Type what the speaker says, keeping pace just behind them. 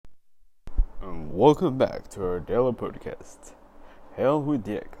and welcome back to our daily podcast, Hell with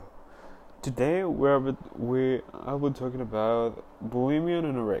Diego. Today I will talking about bulimia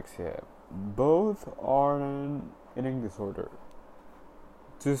and anorexia. Both are an eating disorder.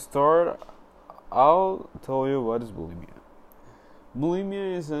 To start, I'll tell you what is bulimia.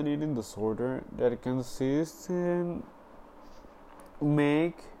 Bulimia is an eating disorder that consists in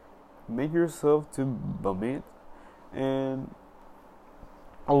make yourself to vomit and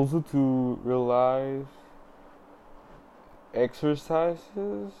also to realize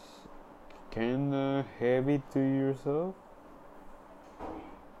exercises kinda heavy to yourself,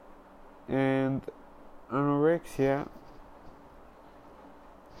 and anorexia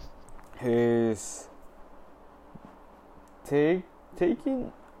is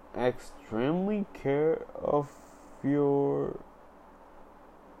taking extremely care of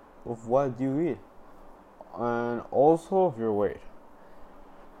what you eat and also of your weight.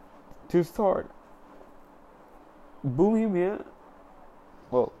 To start, bulimia,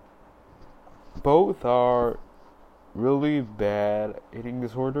 both are really bad eating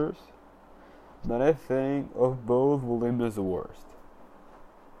disorders, but I think of both, bulimia is the worst.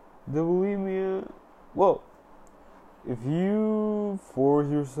 The bulimia, if you force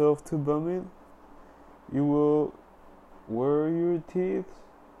yourself to vomit, you will wear your teeth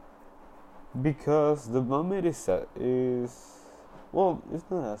because the vomit is it's not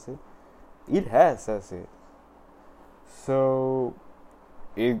acid. It has acid, so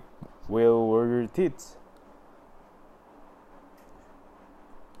it will wear your teeth.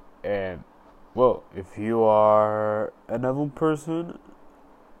 And if you are an adult person,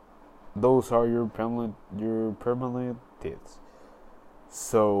 those are your permanent teeth.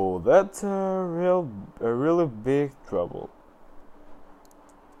 So that's a really big trouble.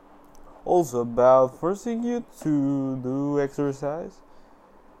 Also, about forcing you to do exercise,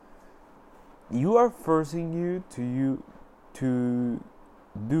 you are forcing you to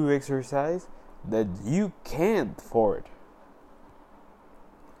do exercise that you can't afford.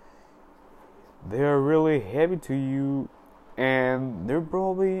 They are really heavy to you, and they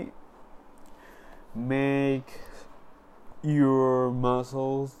probably make your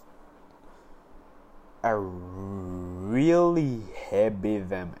muscles a really heavy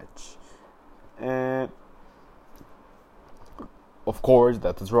damage. And of course,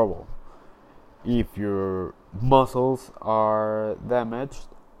 that's trouble. If your muscles are damaged,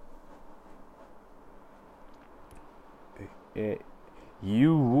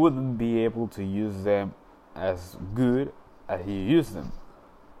 you wouldn't be able to use them as good as you use them.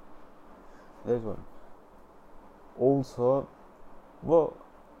 That's one. Also,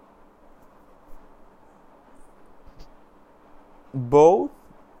 both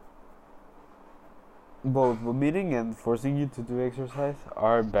vomiting and forcing you to do exercise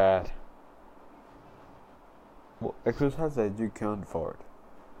are bad. Exercise that you can't afford.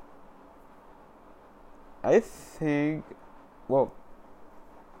 I think,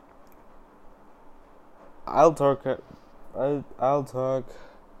 I'll talk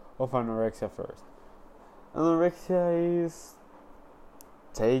of anorexia first. Anorexia is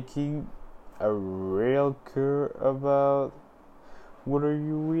taking a real care about what are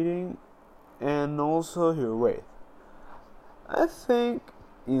you eating and also your weight. I think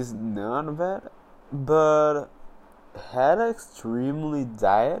it's not bad, but had an extremely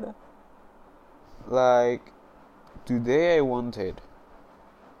diet. Like today, I wanted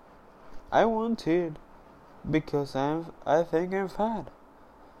because I think I'm fat,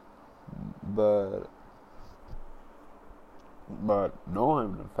 but no,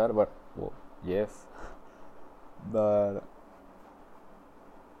 I'm not fat. But yes, but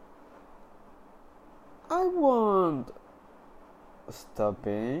I won't stop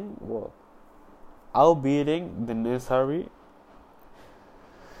eating. I'll be eating the necessary.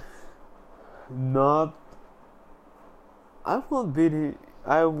 I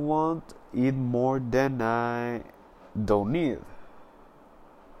won't eat more than I don't need,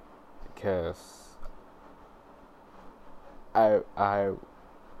 because I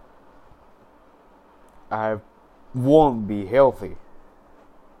won't be healthy.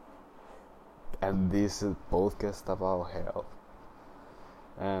 And this is a podcast about health.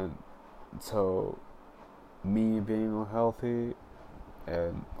 And so, me being unhealthy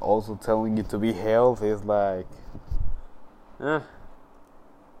and also telling you to be healthy is like,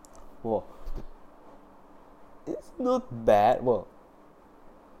 it's not bad.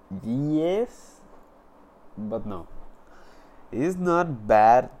 Yes, but no. It's not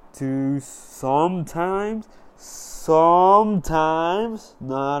bad to sometimes,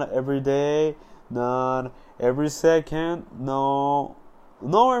 not every day, not every second, no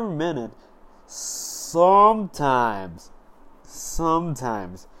every minute. sometimes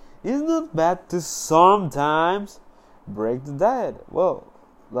it's not bad to sometimes break the diet. Well,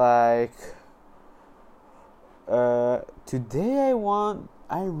 like today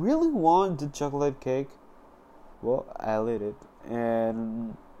I really want the chocolate cake. Well, I'll eat it,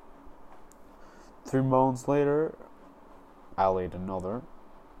 and 3 months later I'll eat another.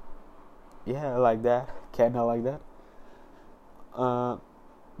 Yeah, I like that. Kinda like that.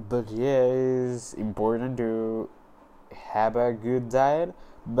 But yeah, it's important to have a good diet,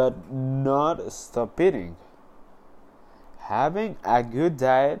 but not stop eating. Having a good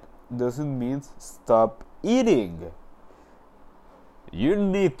diet doesn't mean stop eating. You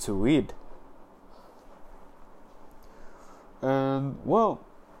need to eat. And well,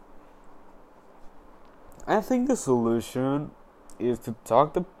 I think the solution is to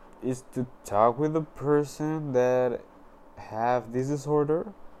talk with the person that have this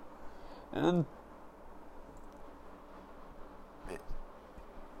disorder, and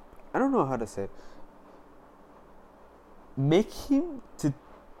I don't know how to say it. Make him to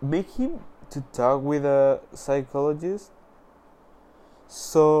talk with a psychologist,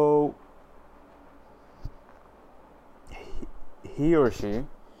 so he or she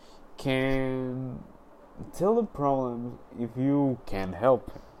can tell the problem if you can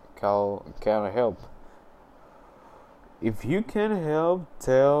help. Can help. If you can help,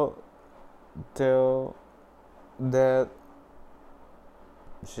 tell that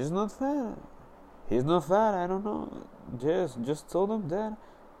she's not fat. He's not fat. I don't know. Just tell them that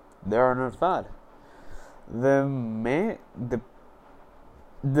they are not fat.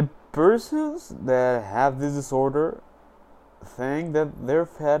 The persons that have this disorder think that they're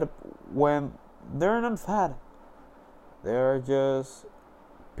fat when they're not fat. They are just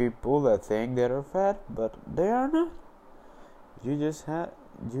people that think they are fat, but they are not.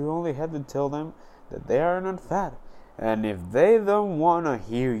 You only have to tell them that they are not fat. And if they don't want to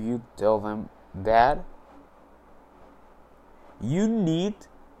hear you tell them that, you need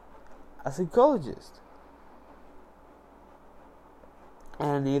a psychologist.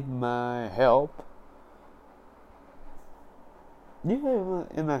 I need my help. Yeah,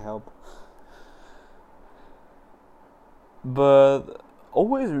 it might help. But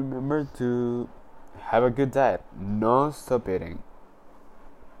always remember to have a good diet. Not stop eating.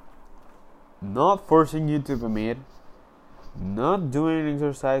 Not forcing you to vomit. Not doing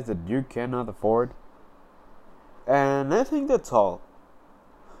exercise that you cannot afford. And I think that's all.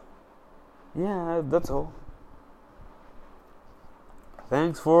 Yeah, that's all.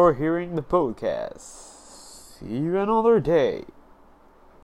 Thanks for hearing the podcast. See you another day.